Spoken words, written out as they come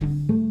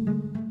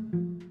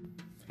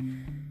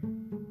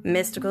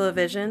Mystical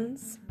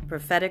visions,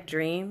 prophetic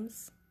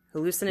dreams,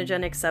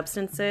 hallucinogenic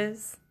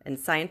substances, and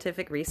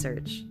scientific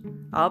research,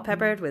 all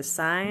peppered with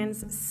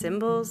signs,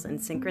 symbols, and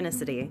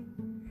synchronicity.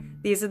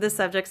 These are the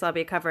subjects I'll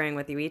be covering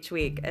with you each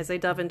week as I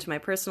delve into my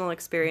personal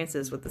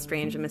experiences with the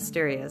strange and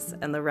mysterious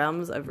and the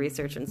realms of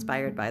research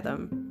inspired by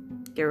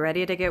them. Get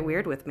ready to get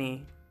weird with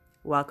me.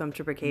 Welcome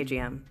to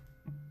Bracagium.